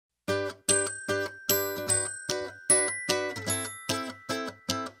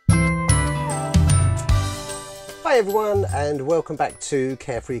Hi everyone and welcome back to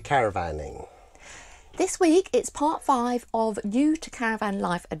Carefree Caravanning. This week it's part 5 of New to Caravan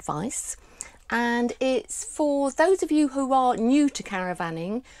Life Advice, and it's for those of you who are new to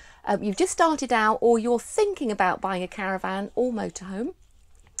caravanning, you've just started out or you're thinking about buying a caravan or motorhome.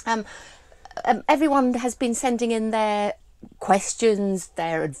 Everyone has been sending in their questions,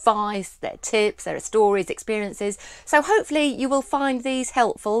 their advice, their tips, their stories, experiences. So hopefully you will find these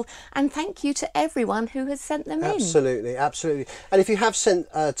helpful, and thank you to everyone who has sent them in. Absolutely. And if you have sent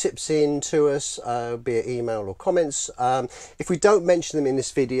tips in to us, be it email or comments, if we don't mention them in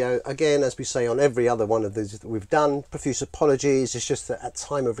this video, again, as we say on every other one of these that we've done, profuse apologies. It's just that at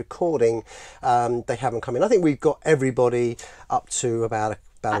time of recording, they haven't come in. I think we've got everybody up to about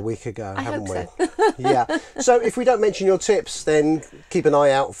a week ago, haven't we? So. Yeah. So if we don't mention your tips, then keep an eye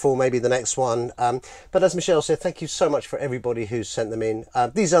out for maybe the next one. But as Michelle said, thank you so much for everybody who's sent them in.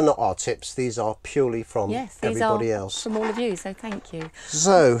 These are not our tips. These are purely from everybody else. From all of you, so thank you.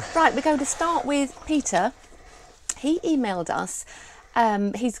 So, right, we're going to start with Peter. He emailed us.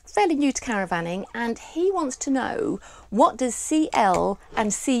 He's fairly new to caravanning and he wants to know, what does CL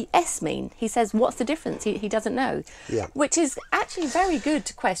and CS mean? He says, what's the difference? He doesn't know. Yeah. Which is actually a very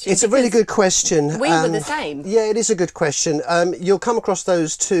good question. It's a really good question. We were the same. Yeah, it is a good question. You'll come across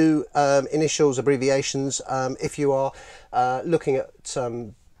those two initials, abbreviations, if you are looking at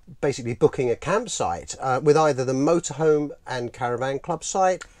basically booking a campsite with either the motorhome and caravan club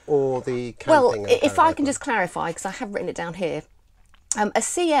site or the camping. Well, if I can just clarify, because I have written it down here. A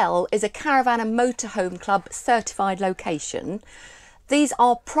CL is a Caravan and Motorhome Club certified location. These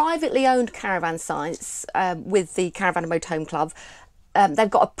are privately owned caravan sites with the Caravan and Motorhome Club. They've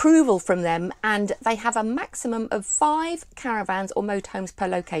got approval from them and they have a maximum of 5 caravans or motorhomes per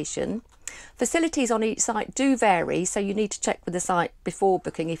location. Facilities on each site do vary, so you need to check with the site before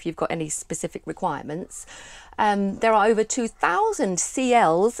booking if you've got any specific requirements. There are over 2,000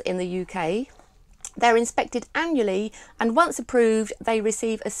 CLs in the UK. They're inspected annually, and once approved they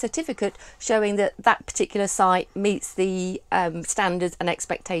receive a certificate showing that that particular site meets the standards and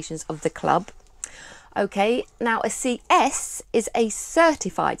expectations of the club. Okay, now a CS is a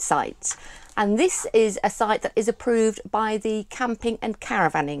certified site, and this is a site that is approved by the Camping and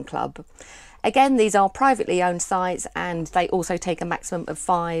Caravanning Club. Again, these are privately owned sites and they also take a maximum of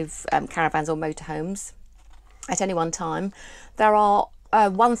 5 caravans or motorhomes at any one time. There are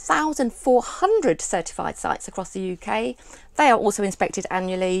 1,400 certified sites across the UK. They are also inspected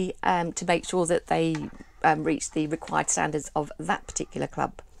annually to make sure that they reach the required standards of that particular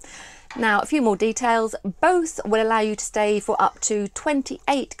club. Now, a few more details. Both will allow you to stay for up to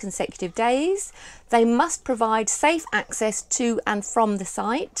 28 consecutive days. They must provide safe access to and from the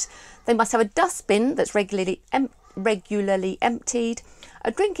site. They must have a dustbin that's regularly emptied,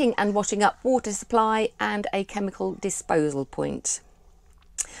 a drinking and washing up water supply, and a chemical disposal point.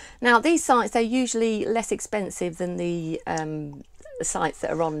 Now, these sites, they're usually less expensive than the sites that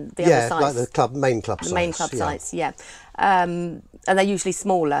are on the other sites. Like the main club sites. The main club sites, yeah. And they're usually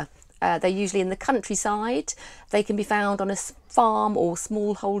smaller. They're usually in the countryside. They can be found on a farm or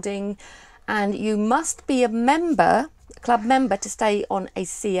small holding. And you must be a club member to stay on a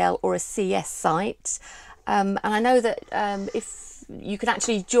CL or a CS site. And I know that if you can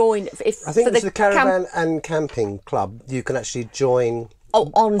actually join... I think it's the Caravan and Camping Club. You can actually join...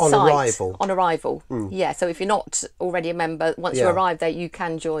 on site, arrival. On arrival, yeah. So if you're not already a member, once you arrive there, you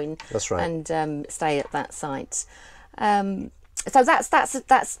can join. That's right. And stay at that site. So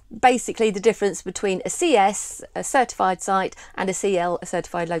that's basically the difference between a CS, a certified site, and a CL, a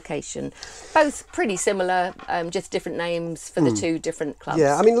certified location. Both pretty similar, just different names for the two different clubs.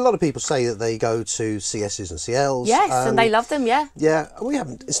 Yeah, I mean, a lot of people say that they go to CSs and CLs. Yes, and they love them. Yeah. Yeah, we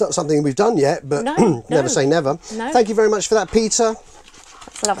haven't. It's not something we've done yet, but no, never say never. No. Thank you very much for that, Peter.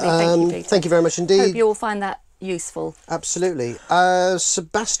 That's lovely. Thank you, Peter. Thank you very much indeed. Hope you all find that useful. Absolutely.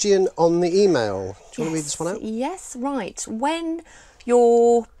 Sebastian on the email. Do you want to read this one out? Yes, right. When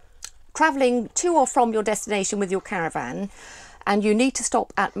you're travelling to or from your destination with your caravan and you need to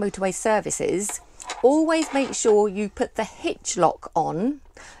stop at motorway services, always make sure you put the hitch lock on.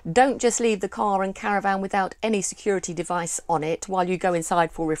 Don't just leave the car and caravan without any security device on it while you go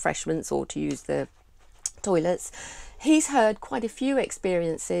inside for refreshments or to use the toilets. He's heard quite a few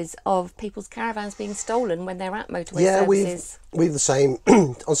experiences of people's caravans being stolen when they're at motorway services. Yeah, we've the same.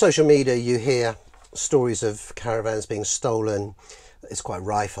 On social media, you hear stories of caravans being stolen. It's quite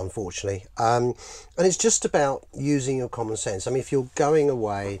rife, unfortunately. And it's just about using your common sense. I mean, if you're going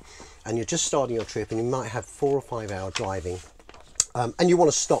away and you're just starting your trip and you might have 4 or 5 hour driving, and you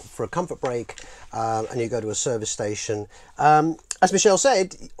want to stop for a comfort break, and you go to a service station, as Michelle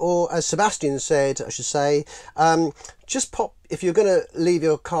said, or as Sebastian said, I should say, just pop, if you're going to leave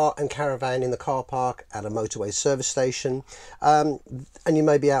your car and caravan in the car park at a motorway service station, and you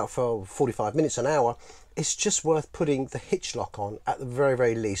may be out for 45 minutes, an hour, it's just worth putting the hitch lock on at the very,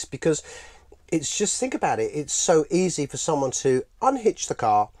 very least, because it's just, think about it, it's so easy for someone to unhitch the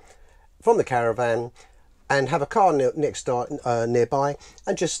car from the caravan and have a car next door, nearby,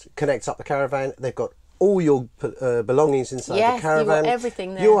 and just connect up the caravan. They've got all your belongings inside the caravan. You've got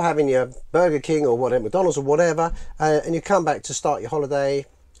everything there. You're having your Burger King or whatever, McDonald's or whatever, and you come back to start your holiday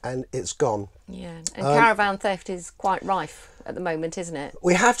and it's gone. Yeah, and caravan theft is quite rife at the moment, isn't it?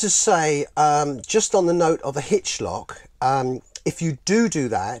 We have to say, just on the note of a hitch lock, if you do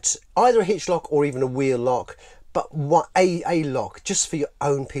that, either a hitch lock or even a wheel lock, but a lock, just for your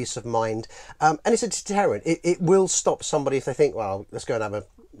own peace of mind, and it's a deterrent. It will stop somebody if they think, well, let's go and have a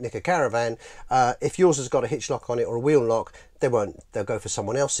nick a caravan. If yours has got a hitch lock on it or a wheel lock, they won't. They'll go for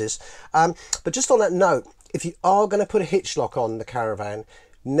someone else's. But just on that note, if you are going to put a hitch lock on the caravan,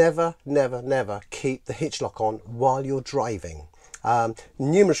 never, never, never keep the hitch lock on while you're driving.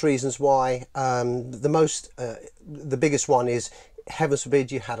 Numerous reasons why. The biggest one is, heavens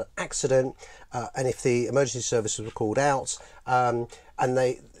forbid you had an accident, and if the emergency services were called out, and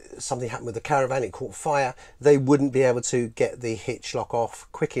something happened with the caravan, it caught fire, they wouldn't be able to get the hitch lock off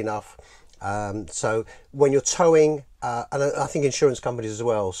quick enough. So when you're towing, and I think insurance companies as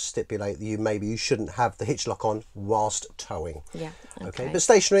well stipulate that you shouldn't have the hitch lock on whilst towing. Yeah. Okay. But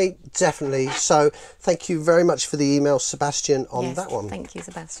stationary, definitely. So thank you very much for the email, Sebastian, on that one. Thank you,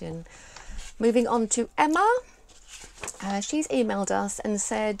 Sebastian. Moving on to Emma. She's emailed us and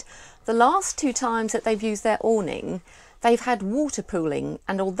said the last 2 times that they've used their awning, they've had water pooling,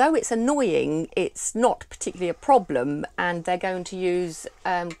 and although it's annoying, it's not particularly a problem, and they're going to use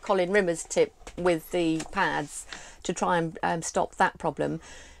Colin Rimmer's tip with the pads to try and stop that problem.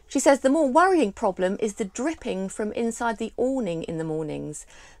 She says the more worrying problem is the dripping from inside the awning in the mornings.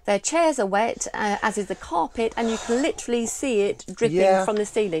 Their chairs are wet, as is the carpet, and you can literally see it dripping from the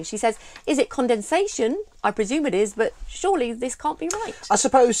ceiling. She says, is it condensation? I presume it is, but surely this can't be right. I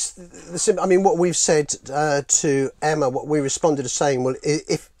suppose, what we've said to Emma, what we responded to saying, well,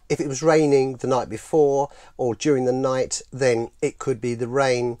 if it was raining the night before or during the night, then it could be the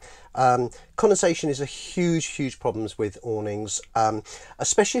rain. Condensation is a huge problem with awnings,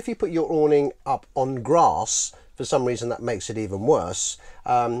 especially if you put your awning up on grass. For some reason that makes it even worse.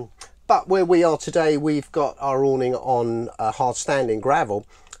 But where we are today, we've got our awning on hard standing gravel,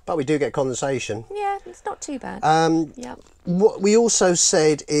 but we do get condensation. Yeah, it's not too bad. What we also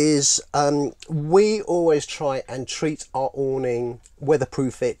said is we always try and treat our awning,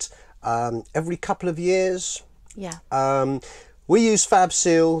 weatherproof it, every couple of years. Yeah. We use Fab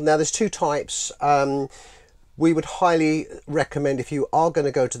Seal. Now there's 2 types. We would highly recommend, if you are going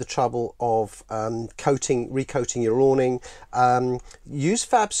to go to the trouble of recoating your awning, use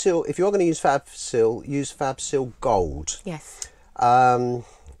Fab Seal. If you are going to use Fab Seal Gold. Yes.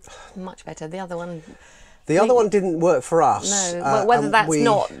 Much better. The other one. The other one didn't work for us. No, whether that's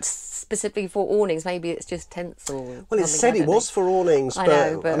not specifically for awnings, maybe it's just tents or. Well, it said it was for awnings,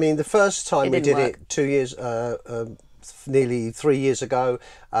 but I mean, the first time we did it 2 years. Nearly 3 years ago,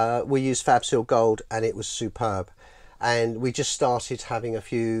 we used Fab Seal Gold, and it was superb. And we just started having a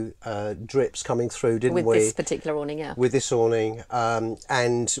few drips coming through, didn't we? With this particular awning, yeah. With this awning,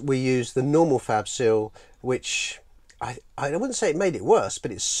 and we used the normal Fab Seal, which I wouldn't say it made it worse,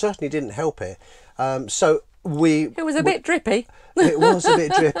 but it certainly didn't help it. It was a bit drippy. It was a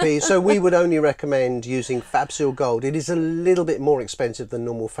bit drippy, so we would only recommend using Fab Seal Gold. It is a little bit more expensive than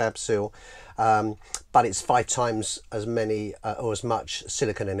normal Fab Seal, but it's 5 times as many or as much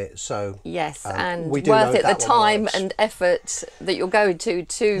silicone in it. So yes, and worth it, the time and effort that you're going to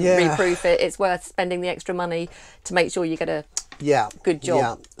reproof it. It's worth spending the extra money to make sure you get a good job.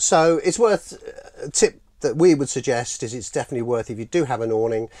 Yeah, so it's worth. A tip that we would suggest is, it's definitely worth, if you do have an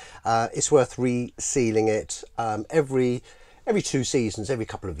awning, it's worth resealing it every 2 seasons, every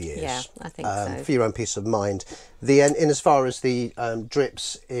couple of years. Yeah, I think so. For your own peace of mind. In as far as the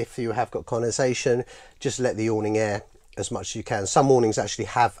drips, if you have got condensation, just let the awning air as much as you can. Some awnings actually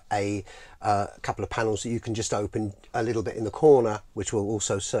have a couple of panels that you can just open a little bit in the corner, which will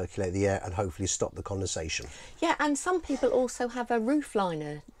also circulate the air and hopefully stop the condensation. Yeah, and some people also have a roof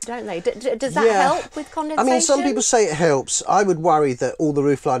liner, don't they? Does that help with condensation? I mean, some people say it helps. I would worry that all the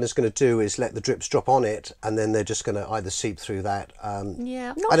roof liner's going to do is let the drips drop on it, and then they're just going to either seep through that.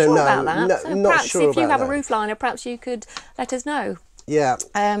 Yeah, I'm not sure about that. No, so not perhaps sure if you about have that. a roof liner, perhaps you could let us know. Yeah.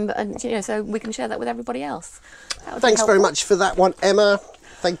 And you know, so we can share that with everybody else. Thanks very much for that one, Emma.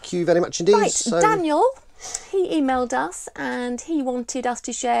 Thank you very much indeed. Right, So, Daniel, he emailed us and he wanted us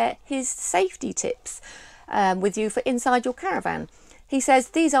to share his safety tips with you for inside your caravan. He says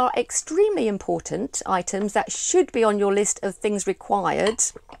these are extremely important items that should be on your list of things required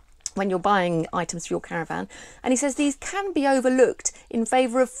when you're buying items for your caravan. And he says these can be overlooked in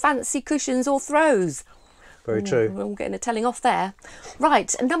favour of fancy cushions or throws. very true. We're all getting a telling off there.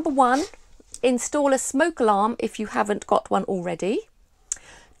 Right, and number 1, install a smoke alarm if you haven't got one already.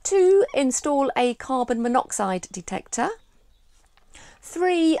 2, install a carbon monoxide detector.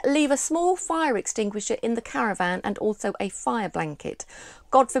 3, leave a small fire extinguisher in the caravan and also a fire blanket.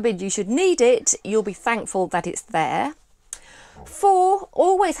 God forbid you should need it, you'll be thankful that it's there. 4,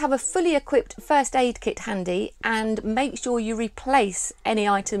 always have a fully equipped first aid kit handy and make sure you replace any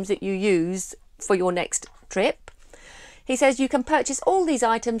items that you use for your next trip. He says you can purchase all these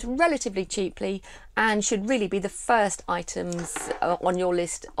items relatively cheaply and should really be the first items on your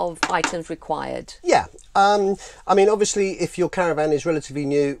list of items required. Yeah. I mean, obviously, if your caravan is relatively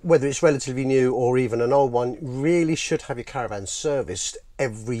new, whether it's relatively new or even an old one, really should have your caravan serviced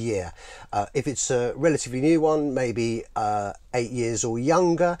every year. If it's a relatively new one, maybe 8 years or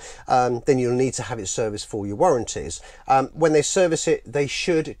younger, then you'll need to have it serviced for your warranties. When they service it, they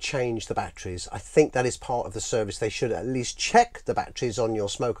should change the batteries. I think that is part of the service. They should at least check the batteries on your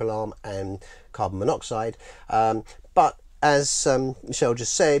smoke alarm and carbon monoxide. But as Michelle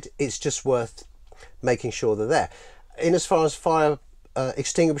just said, it's just worth making sure they're there. In as far as fire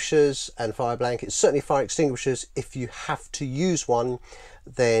extinguishers and fire blankets, certainly fire extinguishers, if you have to use one,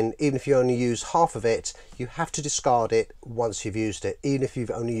 then even if you only use half of it, you have to discard it once you've used it, even if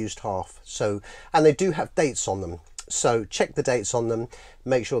you've only used half. So, and they do have dates on them, so check the dates on them,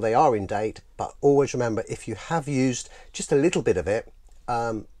 make sure they are in date, but always remember, if you have used just a little bit of it,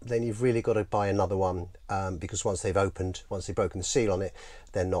 then you've really got to buy another one, because once they've broken the seal on it,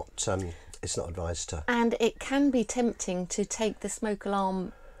 they're not it's not advised to. And it can be tempting to take the smoke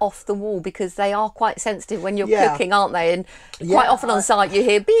alarm off the wall because they are quite sensitive when you're cooking, aren't they? And quite often on site you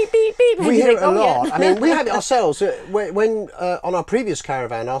hear beep beep beep. We hear it a lot. Yeah. I mean, we have it ourselves. When on our previous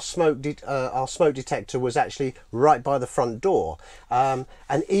caravan, our smoke detector was actually right by the front door, and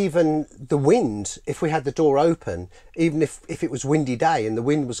even the wind. If we had the door open, even if it was windy day and the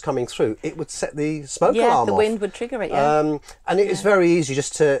wind was coming through, it would set the smoke alarm off. Yeah, the wind would trigger it. Yeah. And it is very easy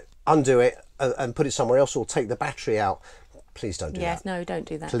just to undo it and put it somewhere else, or take the battery out. Please don't do that. Yes, no, don't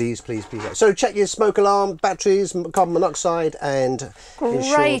do that. Please, please, please. So check your smoke alarm, batteries, carbon monoxide, and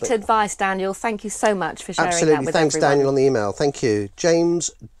great advice, Daniel. Thank you so much for sharing that with everyone. Thanks, Daniel, on the email. Thank you.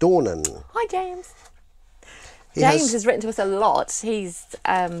 James Dornan. Hi, James. James has written to us a lot. He's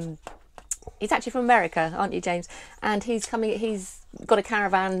actually from America, aren't you, James? And he's got a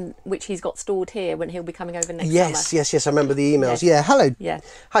caravan which he's got stored here when he'll be coming over next summer. Yes. I remember the emails. Yes. Yeah. Hello. Yeah.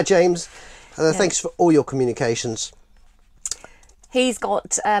 Hi, James. Thanks for all your communications. He's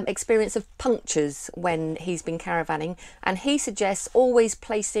got experience of punctures when he's been caravanning, and he suggests always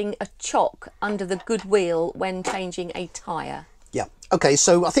placing a chock under the good wheel when changing a tyre. Yeah. Okay,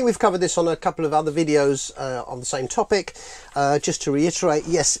 so I think we've covered this on a couple of other videos on the same topic. Just to reiterate,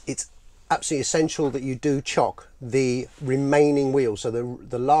 yes, it's absolutely essential that you do chock the remaining wheel. So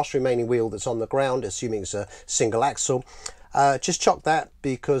the last remaining wheel that's on the ground, assuming it's a single axle, just chock that,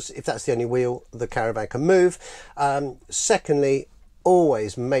 because if that's the only wheel, the caravan can move. Secondly,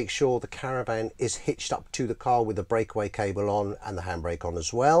 always make sure the caravan is hitched up to the car with the breakaway cable on and the handbrake on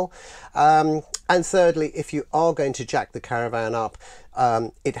as well. And thirdly, if you are going to jack the caravan up,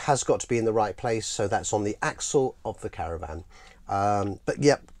 it has got to be in the right place, so that's on the axle of the caravan. But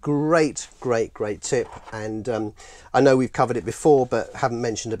yep, great tip. And I know we've covered it before, but haven't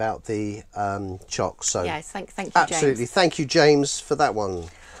mentioned about the chock. So yes, thank you, James. Absolutely, thank you, James, for that one.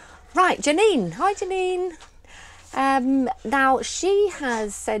 Right, Janine. Hi, Janine. Now, she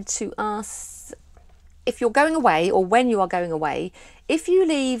has said to us, if you're going away, or when you are going away, if you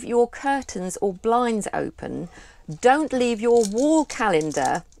leave your curtains or blinds open, don't leave your wall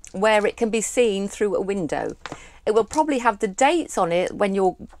calendar where it can be seen through a window. It will probably have the dates on it when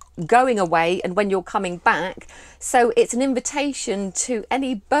you're going away and when you're coming back, so it's an invitation to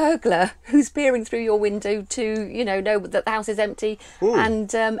any burglar who's peering through your window to, you know that the house is empty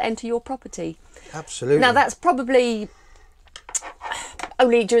and enter your property. Absolutely. Now, that's probably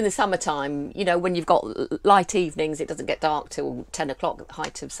only during the summertime, you know, when you've got light evenings, it doesn't get dark till 10 o'clock at the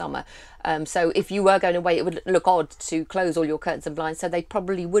height of summer. So if you were going away, it would look odd to close all your curtains and blinds, so they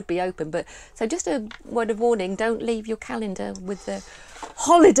probably would be open. But so just a word of warning, don't leave your calendar with the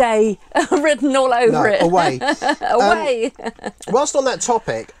holiday written all over it. Away. Away. Whilst on that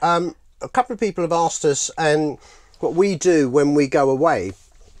topic, a couple of people have asked us and what we do when we go away,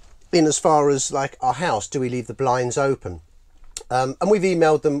 in as far as like our house, do we leave the blinds open? And we've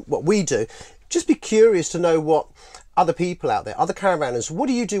emailed them what we do. Just be curious to know what other people out there, other caravanners, what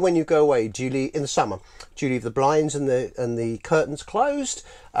do you do when you go away? Do you leave in the summer? Do you leave the blinds and the curtains closed?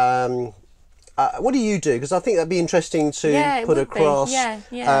 What do you do? Because I think that'd be interesting to put across. Yeah.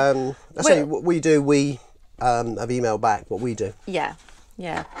 I say what we do. We have emailed back what we do. Yeah.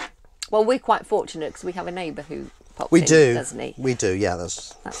 Well, we're quite fortunate because we have a neighbour who pops we in, do, doesn't he? We do. Yeah,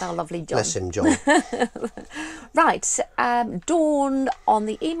 that's our lovely John. Bless him, John. Right, Dawn on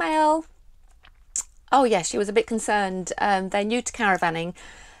the email. Oh yes, she was a bit concerned. They're new to caravanning.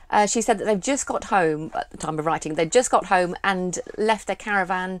 She said that they've just got home at the time of writing. They've just got home and left their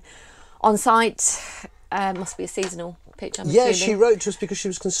caravan on site. Must be a seasonal pitch, I'm assuming. She wrote to us because she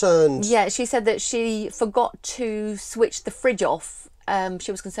was concerned. Yeah, she said that she forgot to switch the fridge off.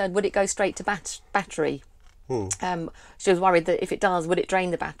 She was concerned, would it go straight to battery? She was worried that if it does, would it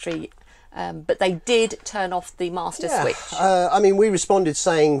drain the battery? But they did turn off the master switch. I mean, we responded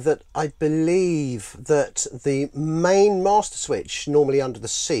saying that I believe that the main master switch, normally under the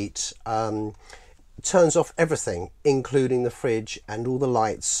seat, turns off everything, including the fridge and all the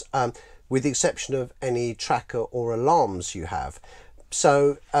lights, with the exception of any tracker or alarms you have.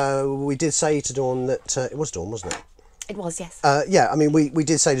 So we did say to Dawn that it was Dawn, wasn't it? It was, yes. I mean, we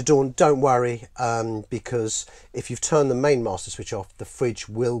did say to Dawn, don't worry, because if you've turned the main master switch off, the fridge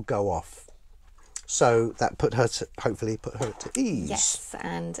will go off. So that hopefully put her to ease. Yes,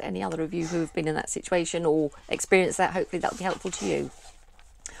 and any other of you who have been in that situation or experienced that, hopefully that'll be helpful to you.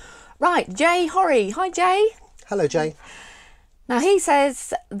 Right, Jay Horry. Hi, Jay. Hello, Jay. Now, he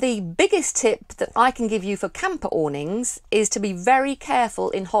says, the biggest tip that I can give you for camper awnings is to be very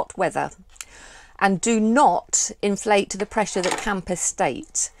careful in hot weather and do not inflate to the pressure that campers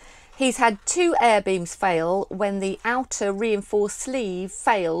state. He's had 2 air beams fail when the outer reinforced sleeve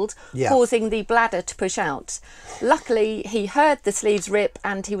failed, causing the bladder to push out. Luckily, he heard the sleeves rip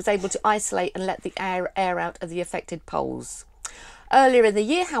and he was able to isolate and let the air out of the affected poles. Earlier in the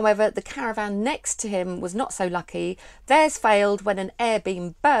year, however, the caravan next to him was not so lucky. Theirs failed when an air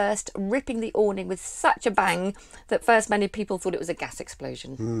beam burst, ripping the awning with such a bang that first many people thought it was a gas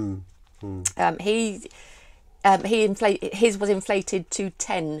explosion. His was inflated to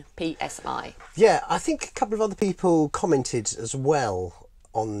 10 psi. Yeah, I think a couple of other people commented as well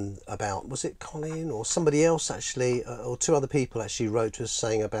on about, was it Colin or somebody else actually, or 2 other people actually wrote to us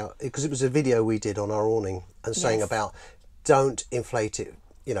saying about, because it was a video we did on our awning and saying about don't inflate it,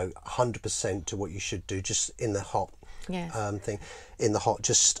 100% to what you should do, just in the hot thing, in the hot,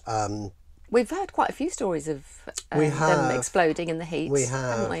 just. We've heard quite a few stories of them exploding in the heat,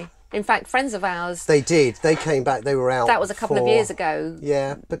 haven't we? In fact, friends of ours... They did. They came back. They were out. That was a couple of years ago.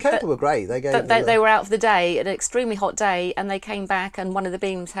 Yeah, but camper were great. They were out for the day, an extremely hot day, and they came back and one of the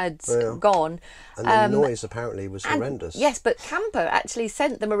beams had gone. And the noise apparently was horrendous. Yes, but camper actually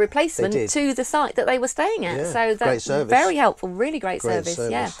sent them a replacement to the site that they were staying at. Yeah, so great service. Very helpful, really great service.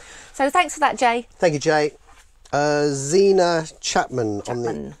 Yeah. So thanks for that, Jay. Thank you, Jay. Zena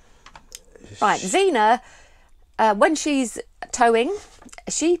Chapman. Right, Zena, when she's towing,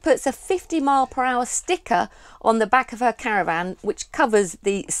 she puts a 50-mile-per-hour sticker on the back of her caravan, which covers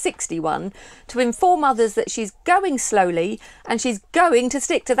the 61, to inform others that she's going slowly and she's going to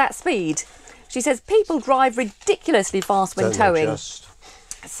stick to that speed. She says people drive ridiculously fast when towing.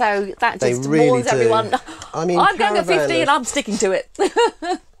 So that just warns everyone. I mean, I'm going at 50 and I'm sticking to it.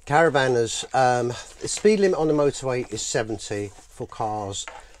 Caravanners, the speed limit on the motorway is 70 for cars.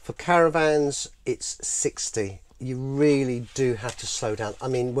 For caravans, it's 60. You really do have to slow down. I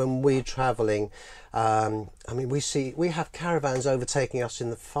mean, when we're travelling, we have caravans overtaking us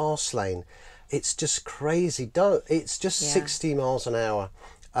in the fast lane. It's just crazy. It's just 60 miles an hour,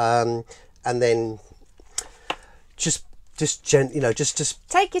 and then just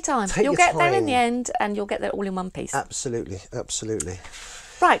take your time. You'll get there in the end, and you'll get there all in one piece. Absolutely.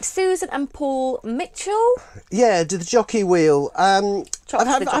 Right, Susan and Paul Mitchell. Yeah, do the jockey wheel.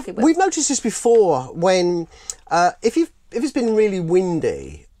 We've noticed this before when if it's been really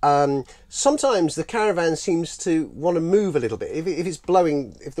windy sometimes the caravan seems to want to move a little bit. If it's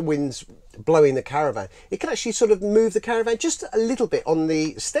blowing, if the wind's blowing the caravan, it can actually sort of move the caravan just a little bit on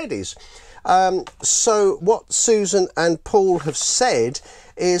the steadies. So what Susan and Paul have said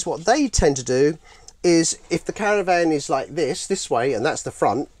is what they tend to do is, if the caravan is like this way, and that's the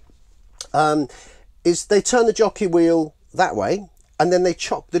front, is they turn the jockey wheel that way, and then they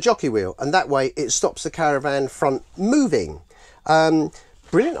chock the jockey wheel, and that way it stops the caravan front moving.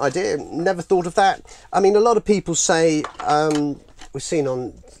 Brilliant idea, never thought of that. I mean, a lot of people say, we've seen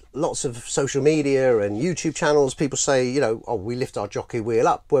on lots of social media and YouTube channels, people say, you know, oh, we lift our jockey wheel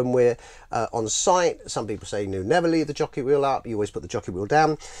up when we're on site. Some people say, no, never leave the jockey wheel up, you always put the jockey wheel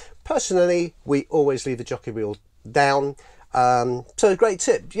down. Personally, we always leave the jockey wheel down. So a great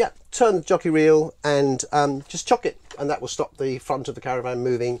tip, yeah, turn the jockey wheel and just chock it, and that will stop the front of the caravan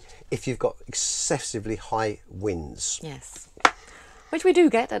moving if you've got excessively high winds. Yes, which we do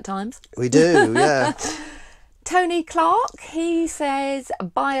get at times. We do, yeah. Tony Clark, he says,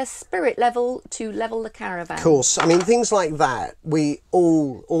 buy a spirit level to level the caravan. Of course, I mean, things like that, we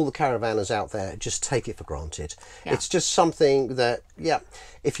all the caravanners out there just take it for granted. Yeah. It's just something that, yeah,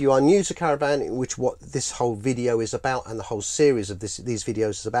 if you are new to caravan, which what this whole video is about, and the whole series of these videos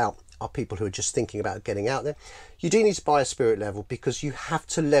is about, are people who are just thinking about getting out there, you do need to buy a spirit level, because you have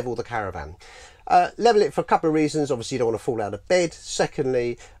to level the caravan. Level it for a couple of reasons. Obviously, you don't want to fall out of bed.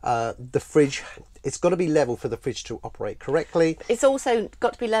 Secondly, the fridge, it's got to be level for the fridge to operate correctly. It's also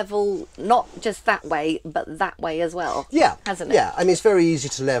got to be level, not just that way, but that way as well. Yeah, hasn't it? Yeah, I mean, it's very easy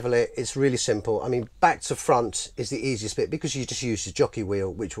to level it. It's really simple. I mean, back to front is the easiest bit, because you just use the jockey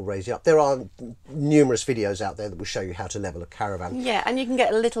wheel, which will raise you up. There are numerous videos out there that will show you how to level a caravan. Yeah, and you can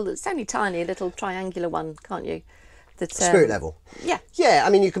get a little, it's only tiny, little triangular one, can't you? That, spirit level. Yeah. Yeah, I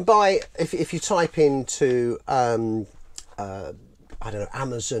mean, you can buy, if you type into, I don't know,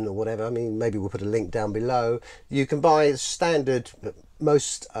 Amazon or whatever, I mean, maybe we'll put a link down below. You can buy standard,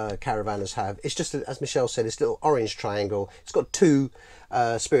 most caravanners have. It's just, as Michelle said, it's a little orange triangle. It's got two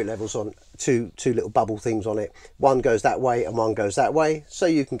spirit levels on, two little bubble things on it. One goes that way and one goes that way. So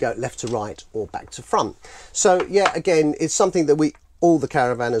you can go left to right or back to front. So yeah, again, it's something that all the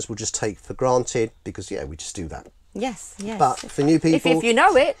caravanners will just take for granted, because yeah, we just do that. Yes, yes. But for new people, if you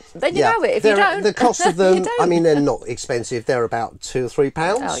know it, then you know it. If you don't, the cost of them, I mean, they're not expensive. They're about £2 or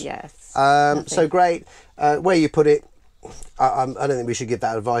 £3. Oh yes. So great. Where you put it, I don't think we should give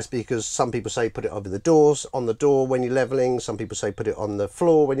that advice, because some people say put it over the doors, on the door when you're leveling. Some people say put it on the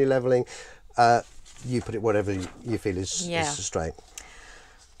floor when you're leveling. You put it whatever you feel is straight.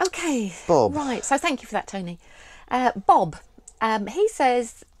 Okay. Bob. Right. So thank you for that, Tony. Bob, he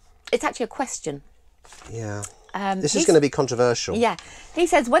says it's actually a question. Yeah. This is going to be controversial. Yeah. He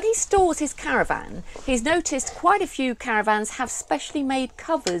says when he stores his caravan, he's noticed quite a few caravans have specially made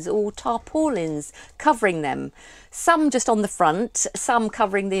covers or tarpaulins covering them. Some just on the front, some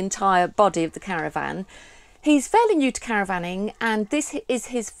covering the entire body of the caravan. He's fairly new to caravanning, and this is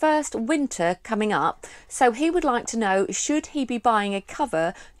his first winter coming up. So he would like to know, should he be buying a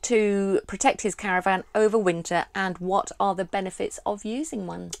cover to protect his caravan over winter, and what are the benefits of using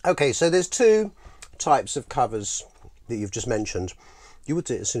one? Okay, so there's two types of covers that you've just mentioned. You would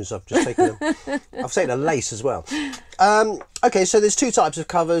do it as soon as I've just taken them. I've taken a lace as well. Okay, so there's two types of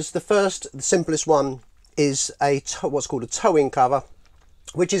covers. The first, the simplest one, is what's called a towing cover,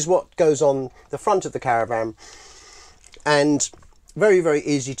 which is what goes on the front of the caravan, and very, very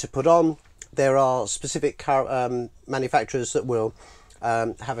easy to put on. There are specific manufacturers that will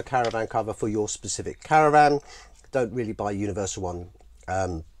have a caravan cover for your specific caravan. Don't really buy a universal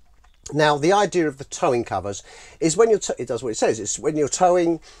one. Now, the idea of the towing covers is when it does what it says. It's when you're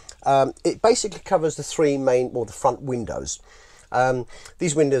towing, it basically covers the three main, or the front windows.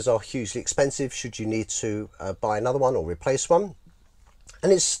 These windows are hugely expensive should you need to buy another one or replace one.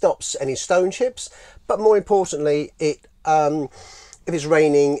 And it stops any stone chips, but more importantly, if it's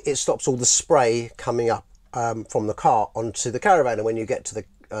raining, it stops all the spray coming up from the car onto the caravan. And when you get to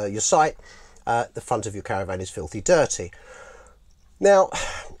your site, the front of your caravan is filthy dirty. Now,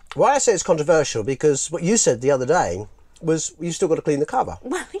 why I say it's controversial, because what you said the other day was you still got to clean the cover.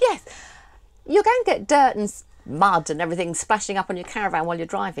 Well, yes, you're going to get dirt and mud and everything splashing up on your caravan while you're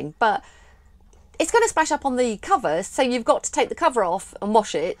driving, but it's going to splash up on the cover, so you've got to take the cover off and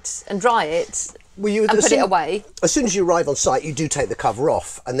wash it and dry it and put it away. As soon as you arrive on site, you do take the cover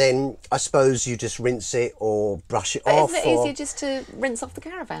off, and then I suppose you just rinse it or brush it off. Isn't it easier just to rinse off the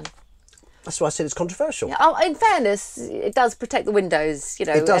caravan? That's why I said it's controversial. Yeah, oh, in fairness, it does protect the windows, you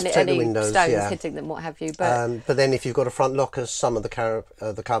know, It does any, protect the any windows, stones yeah. hitting them, what have you. But then if you've got a front locker, some of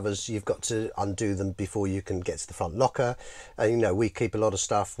the covers, you've got to undo them before you can get to the front locker. And, you know, we keep a lot of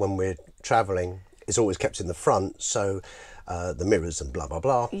stuff when we're travelling. It's always kept in the front, so the mirrors and blah, blah,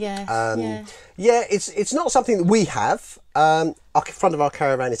 blah. yeah. Yeah, it's not something that we have. Our front of our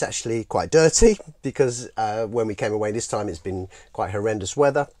caravan is actually quite dirty because when we came away this time, it's been quite horrendous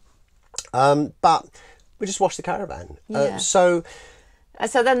weather. But we just washed the caravan. Yeah. So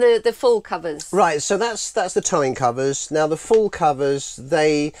then the full covers. right, so that's the towing covers. Now the full covers,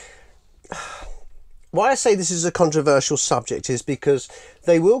 why I say this is a controversial subject is because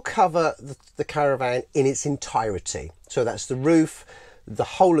they will cover the caravan in its entirety. So that's the roof, the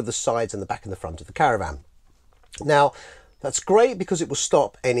whole of the sides and the back and the front of the caravan. Now that's great because it will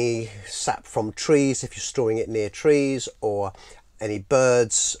stop any sap from trees if you're storing it near trees, or any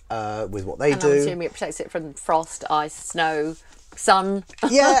birds with what they do. I'm assuming it protects it from frost, ice, snow, sun,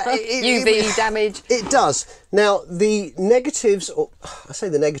 Yeah, UV damage. It does. Now, the negatives, or I say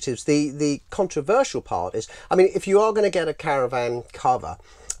the negatives, the controversial part is, I mean, if you are going to get a caravan cover,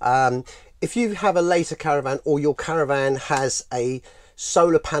 if you have a later caravan or your caravan has a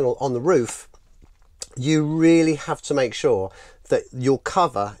solar panel on the roof, you really have to make sure that your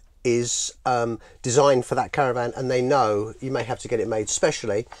cover is designed for that caravan, and they know you may have to get it made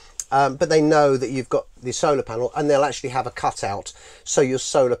specially, but they know that you've got the solar panel, and they'll actually have a cutout so your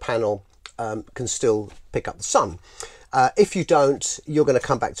solar panel can still pick up the sun. If you don't, you're going to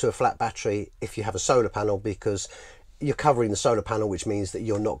come back to a flat battery if you have a solar panel, because you're covering the solar panel, which means that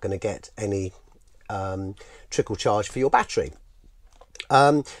you're not going to get any trickle charge for your battery.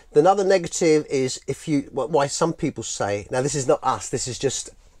 Another negative is why some people say, now this is not us, this is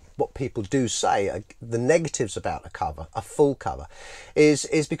just what people do say, the negatives about a full cover is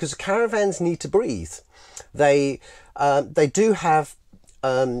because caravans need to breathe. They do have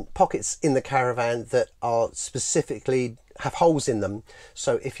pockets in the caravan that are specifically have holes in them,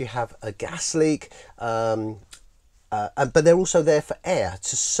 so if you have a gas leak, but they're also there for air,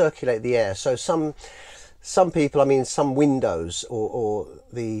 to circulate the air. So some people, I mean, some windows or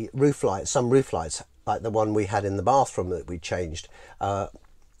the roof lights, some roof lights like the one we had in the bathroom that we changed,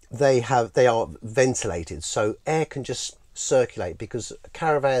 they are ventilated, so air can just circulate, because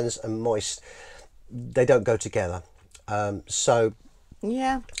caravans and moist, they don't go together. So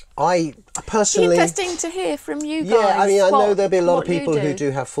yeah, I personally, interesting to hear from you guys. Yeah, I mean, I know there'll be a lot of what you people who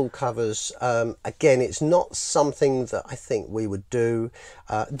do have full covers. Again, it's not something that I think we would do.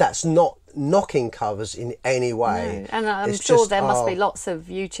 That's not knocking covers in any way. No. And I'm It's sure just there must be lots of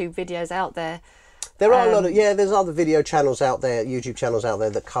YouTube videos out there. There are a lot of, there's other video channels out there, YouTube channels out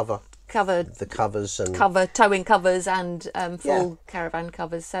there that cover the covers and towing covers and full caravan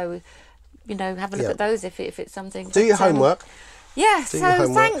covers. So, you know, have a look at those if it's something. Do your homework. Yeah,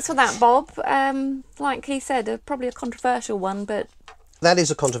 so thanks for that, Bob. Like he said, probably a controversial one, but that is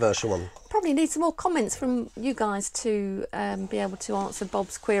a controversial one. Probably need some more comments from you guys to be able to answer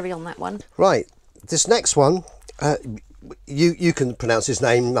Bob's query on that one. Right, this next one, you can pronounce his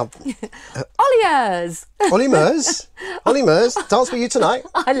name. Olliers. Ollie Mers. Ollie Mers, dance with you tonight.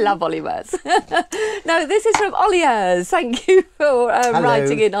 I love Ollie Mers. No, this is from Olliers. Thank you for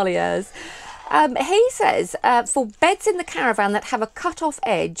writing in, Olliers. He says, for beds in the caravan that have a cut-off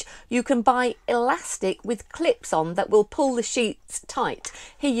edge, you can buy elastic with clips on that will pull the sheets tight.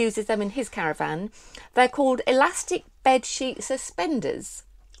 He uses them in his caravan. They're called elastic bed sheet suspenders.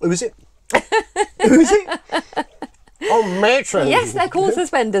 Who is it? Who is it? Oh, matron. Yes, they're called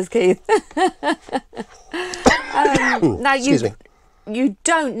suspenders, Keith. Now, you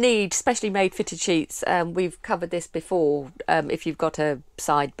don't need specially made fitted sheets. We've covered this before. If you've got a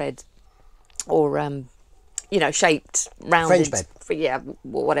side bed or shaped, rounded, French bed, yeah,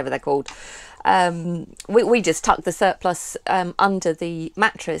 whatever they're called. We just tuck the surplus under the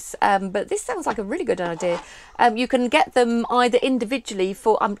mattress, but this sounds like a really good idea. You can get them either individually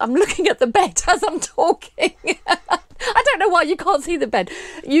for, I'm looking at the bed as I'm talking. I don't know why you can't see the bed.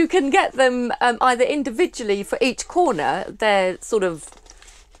 You can get them either individually for each corner. They're sort of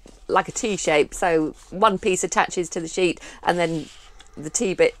like a T shape, so one piece attaches to the sheet and then the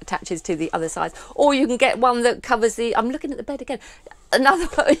T bit attaches to the other side, or you can get one that covers the, I'm looking at the bed again, another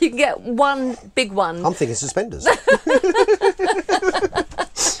one, you can get one big one, I'm thinking suspenders, that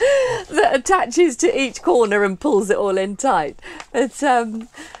attaches to each corner and pulls it all in tight. But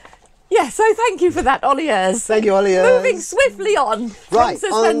yeah, so thank you for that, Olliers. Thank you, Olliers. Moving swiftly on from right,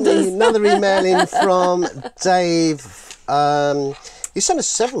 suspenders. another email in from Dave. He sent us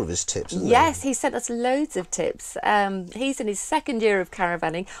several of his tips, hasn't Yes, he sent us loads of tips. He's in his second year of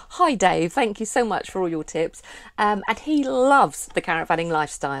caravanning. Hi, Dave. Thank you so much for all your tips. And he loves the caravanning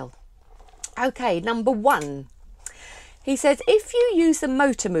lifestyle. Okay, number 1. He says, if you use the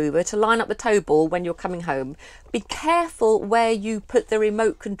motor mover to line up the tow ball when you're coming home, be careful where you put the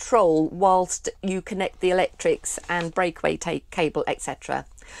remote control whilst you connect the electrics and breakaway cable, etc.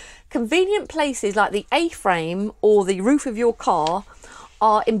 Convenient places like the A-frame or the roof of your car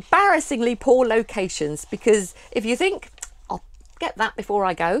are embarrassingly poor locations, because if you think, I'll get that before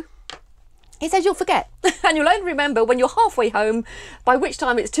I go, he says you'll forget and you'll only remember when you're halfway home, by which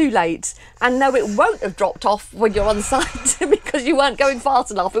time it's too late. And no, it won't have dropped off when you're on site because you weren't going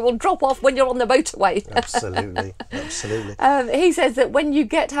fast enough. It will drop off when you're on the motorway. Absolutely, absolutely. He says that when you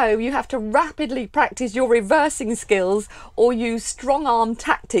get home, you have to rapidly practice your reversing skills or use strong arm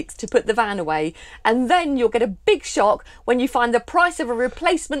tactics to put the van away. And then you'll get a big shock when you find the price of a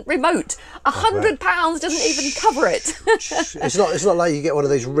replacement remote. £100 doesn't even cover it. It's not like you get one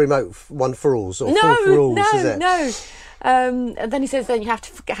of these remote one for alls or four for alls, is it? No. And then he says then you have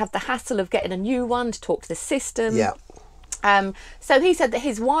to have the hassle of getting a new one to talk to the system. Yeah. So he said that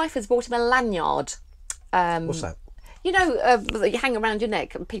his wife has bought him a lanyard. What's that? You know, that you hang around your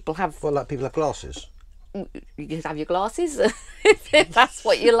neck. And people have. Well, like people have glasses. You can have your glasses if that's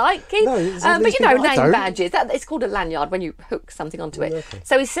what you like, Keith. No, but you know, people, name badges. It's called a lanyard when you hook something onto it. Okay.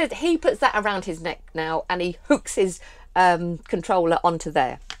 So he said he puts that around his neck now, and he hooks his controller onto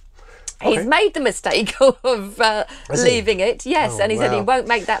there. Okay. He's made the mistake of leaving it, yes, and he said he won't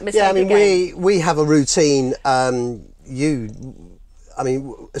make that mistake again. Yeah, I mean, we have a routine. I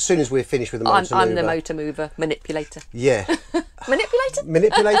mean, as soon as we're finished with the motor mover... I'm the motor mover manipulator. Yeah. Manipulator?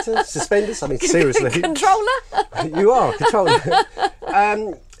 Manipulator? Suspenders? I mean, seriously. Controller? You are, controller.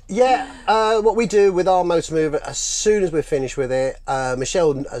 What we do with our motor mover, as soon as we're finished with it,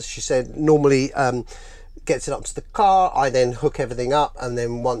 Michelle, as she said, normally gets it up to the car. I then hook everything up, and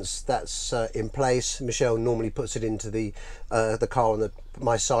then once that's in place, Michelle normally puts it into the car on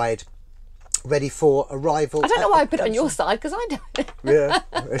my side, ready for arrival. I don't know why I put it on your side, because I don't. Yeah,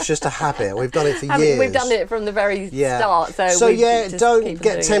 it's just a habit. We've done it for years. We've done it from the very start. So don't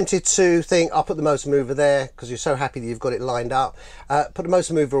get tempted to think, I'll put the motor mover there, because you're so happy that you've got it lined up. Put the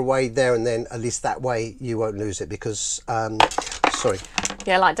motor mover away there and then, at least that way you won't lose it, because, sorry.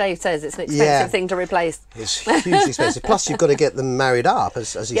 Yeah, like Dave says, it's an expensive thing to replace. It's hugely expensive. Plus, you've got to get them married up,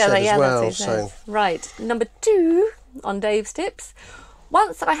 as he said as well. So. Right, number 2 on Dave's tips.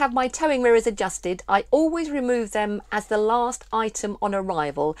 Once I have my towing mirrors adjusted, I always remove them as the last item on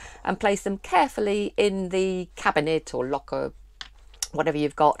arrival and place them carefully in the cabinet or locker, whatever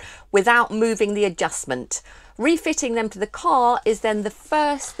you've got, without moving the adjustment. Refitting them to the car is then the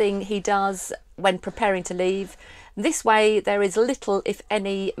first thing he does when preparing to leave. This way, there is little, if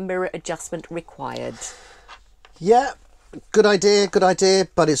any, mirror adjustment required. Yeah, good idea,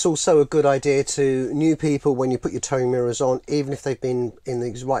 but it's also a good idea to new people when you put your towing mirrors on, even if they've been in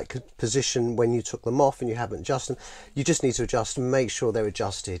the right position when you took them off and you haven't adjusted them, you just need to adjust and make sure they're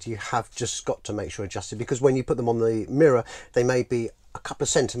adjusted. You have just got to make sure adjusted, because when you put them on the mirror, they may be a couple of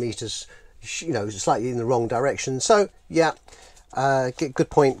centimetres, you know, slightly in the wrong direction. So, yeah. Good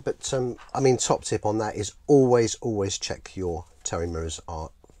point, but I mean, top tip on that is always check your towing mirrors are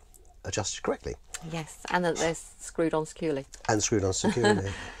adjusted correctly. Yes, and that they're screwed on securely. And screwed on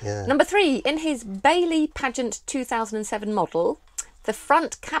securely, yeah. Number 3, in his Bailey Pageant 2007 model, the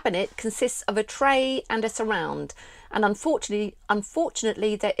front cabinet consists of a tray and a surround, and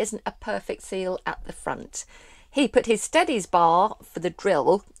unfortunately there isn't a perfect seal at the front. He put his steadies bar for the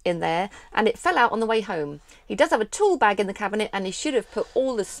drill in there, and it fell out on the way home. He does have a tool bag in the cabinet, and he should have put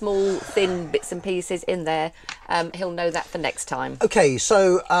all the small, thin bits and pieces in there. He'll know that for next time. Okay,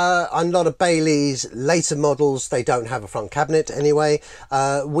 so a lot of Bailey's later models, they don't have a front cabinet anyway.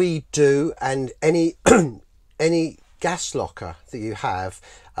 We do, and any gas locker that you have,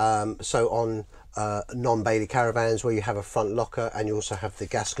 so on non-Bailey Caravans where you have a front locker and you also have the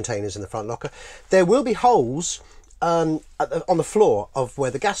gas containers in the front locker, there will be holes on the floor of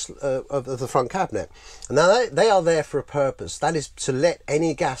where the gas of the front cabinet, and now they are there for a purpose. That is to let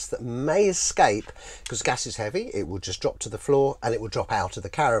any gas that may escape, because gas is heavy, it will just drop to the floor and it will drop out of the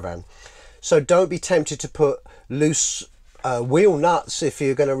Caravan. So don't be tempted to put loose wheel nuts. If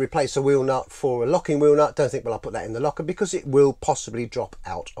you're going to replace a wheel nut for a locking wheel nut, don't think, well, I'll put that in the locker, because it will possibly drop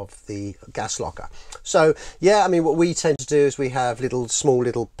out of the gas locker. So yeah, I mean, what we tend to do is we have small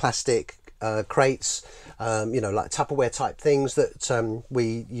little plastic crates, you know, like Tupperware type things that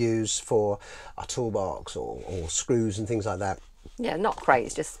we use for our toolbox or screws and things like that. Yeah, not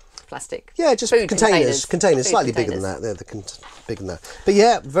crates, just plastic. Yeah, just food containers, Food slightly bigger than that. They're bigger than that. But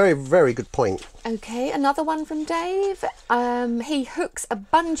yeah, very, very good point. Okay, another one from Dave. He hooks a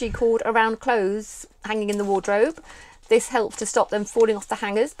bungee cord around clothes hanging in the wardrobe. This helps to stop them falling off the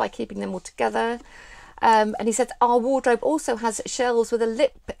hangers by keeping them all together. And he said our wardrobe also has shelves with a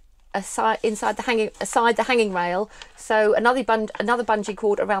lip inside the hanging rail. So another bungee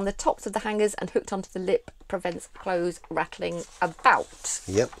cord around the tops of the hangers and hooked onto the lip prevents clothes rattling about.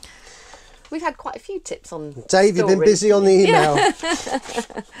 Yep. We've had quite a few tips on Dave, you've been busy on the email.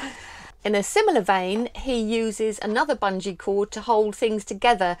 Yeah. In a similar vein, he uses another bungee cord to hold things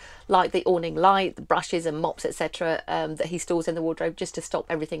together, like the awning light, the brushes and mops, etc., that he stores in the wardrobe, just to stop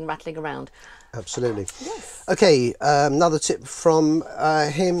everything rattling around. Absolutely. Yes. Okay, another tip from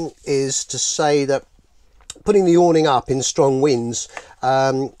him is to say that putting the awning up in strong winds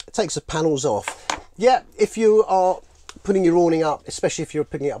takes the panels off. Yeah, if you are putting your awning up, especially if you're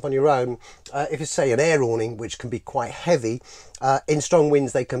picking it up on your own, if it's say an air awning, which can be quite heavy, in strong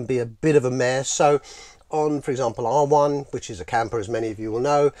winds they can be a bit of a mess. So on, for example, R1, which is a camper, as many of you will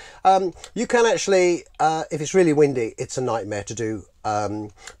know, you can actually, if it's really windy, it's a nightmare to do.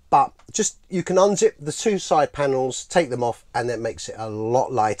 But just, you can unzip the two side panels, take them off, and that makes it a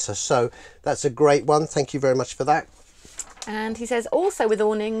lot lighter. So that's a great one. Thank you very much for that. And he says also with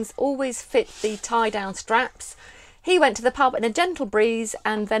awnings, always fit the tie down straps. He went to the pub in a gentle breeze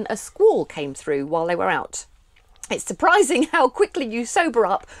and then a squall came through while they were out. It's surprising how quickly you sober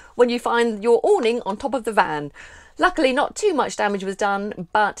up when you find your awning on top of the van. Luckily, not too much damage was done,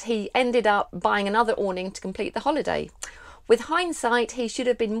 but he ended up buying another awning to complete the holiday. With hindsight, he should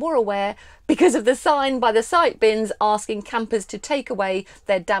have been more aware because of the sign by the sight bins asking campers to take away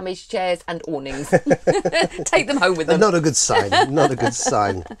their damaged chairs and awnings. Take them home with them. Not a good sign, not a good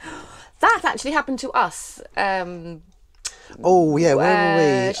sign. That actually happened to us. Oh yeah, where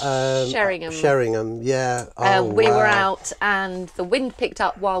were we? Sheringham. Sheringham, yeah. Oh, we were out and the wind picked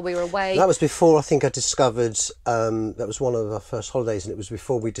up while we were away. That was before I think I discovered, that was one of our first holidays, and it was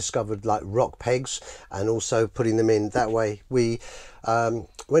before we discovered like rock pegs and also putting them in that way. We went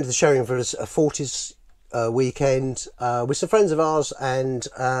to the Sheringham for a 40s weekend with some friends of ours, and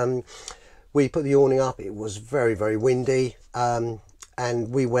we put the awning up. It was very, very windy,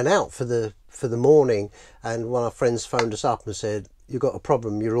 and we went out for the morning, and one of our friends phoned us up and said, "You've got a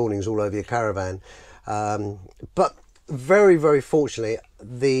problem, your awning's all over your caravan." But very, very fortunately,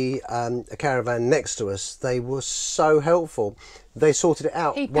 the caravan next to us, they were so helpful. They sorted it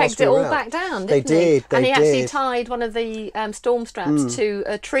out. He pegged it all back down, didn't he? They did. And he actually tied one of the storm straps to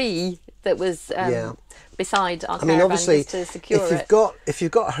a tree that was beside our caravan, obviously, just to secure if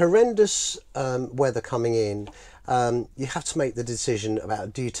you've got horrendous weather coming in, you have to make the decision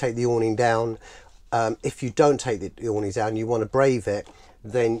about, do you take the awning down? If you don't take the awning down, you want to brave it,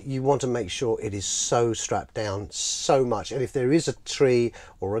 then you want to make sure it is so strapped down so much. And if there is a tree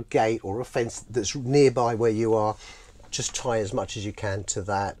or a gate or a fence that's nearby where you are, just tie as much as you can to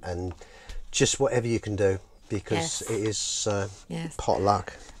that, and just whatever you can do, because it is pot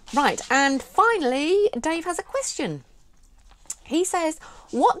luck. Right, and finally, Dave has a question. He says,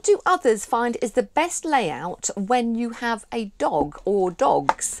 what do others find is the best layout when you have a dog or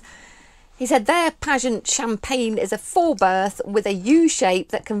dogs? He said their Pageant Champagne is a 4-berth with a U shape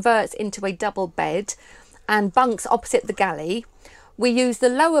that converts into a double bed and bunks opposite the galley. We use the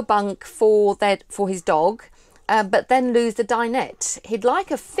lower bunk for his dog, but then lose the dinette. He'd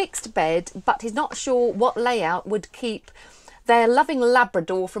like a fixed bed, but he's not sure what layout would keep their loving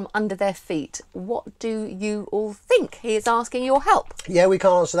Labrador from under their feet. What do you all think? He is asking your help. Yeah, we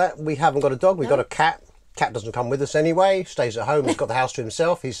can't answer that. We haven't got a dog. We've got a cat. Cat doesn't come with us anyway. Stays at home. He's got the house to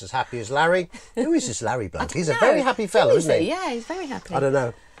himself. He's as happy as Larry. Who is this Larry bloke? He's a very happy fellow, isn't he? Yeah, he's very happy. I don't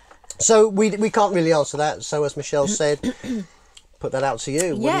know. So we can't really answer that. So as Michelle said, put that out to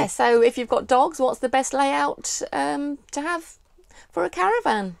you. Yeah, so if you've got dogs, what's the best layout to have for a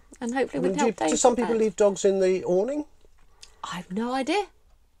caravan? And hopefully we can help Dave. Do some people leave dogs in the awning? I've no idea.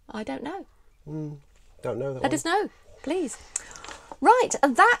 I don't know. Don't know that. Let us know, please. Right,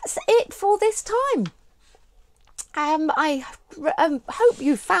 and that's it for this time. I hope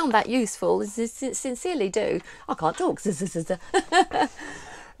you found that useful. Sincerely do. I can't talk.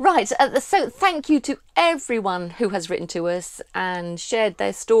 Right, so thank you to everyone who has written to us and shared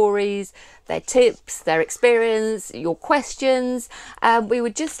their stories, their tips, their experience, your questions. We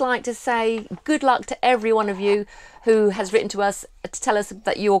would just like to say good luck to every one of you who has written to us to tell us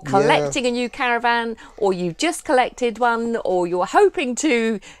that you're collecting a new caravan, or you've just collected one, or you're hoping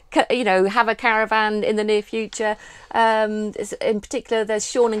to, you know, have a caravan in the near future. In particular, there's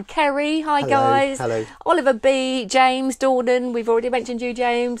Sean and Kerry. Hi, guys. Hello. Oliver B, James, Dornan. We've already mentioned you,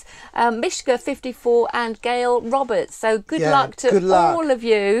 James. Mishka 54 and Gail Roberts. So good luck to all of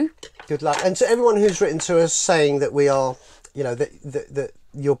you. Good luck. And to everyone who's written to us saying that we are, you know, that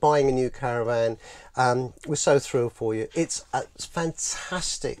you're buying a new caravan, we're so thrilled for you. It's a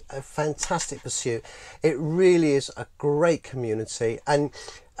fantastic pursuit. It really is a great community, and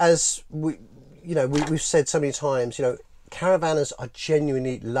as we've said so many times, you know, caravanners are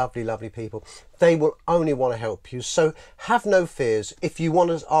genuinely lovely people. They will only want to help you, so have no fears. If you want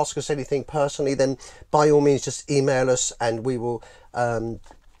to ask us anything personally, then by all means just email us and we will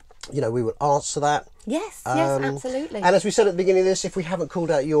we will answer that. Yes, absolutely. And as we said at the beginning of this, if we haven't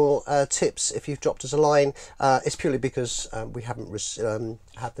called out your tips, if you've dropped us a line, it's purely because we haven't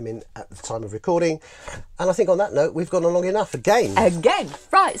had them in at the time of recording. And I think on that note, we've gone along enough again.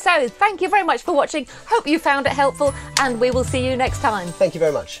 Right, so thank you very much for watching. Hope you found it helpful, and we will see you next time. Thank you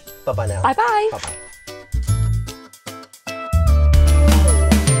very much. Bye-bye now. Bye-bye. Bye-bye.